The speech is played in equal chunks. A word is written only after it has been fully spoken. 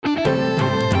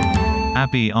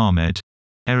Abiy Ahmed.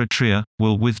 Eritrea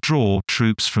will withdraw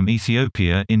troops from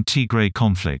Ethiopia in Tigray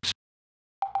conflict.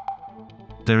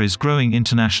 There is growing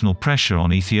international pressure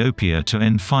on Ethiopia to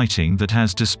end fighting that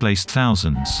has displaced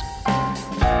thousands.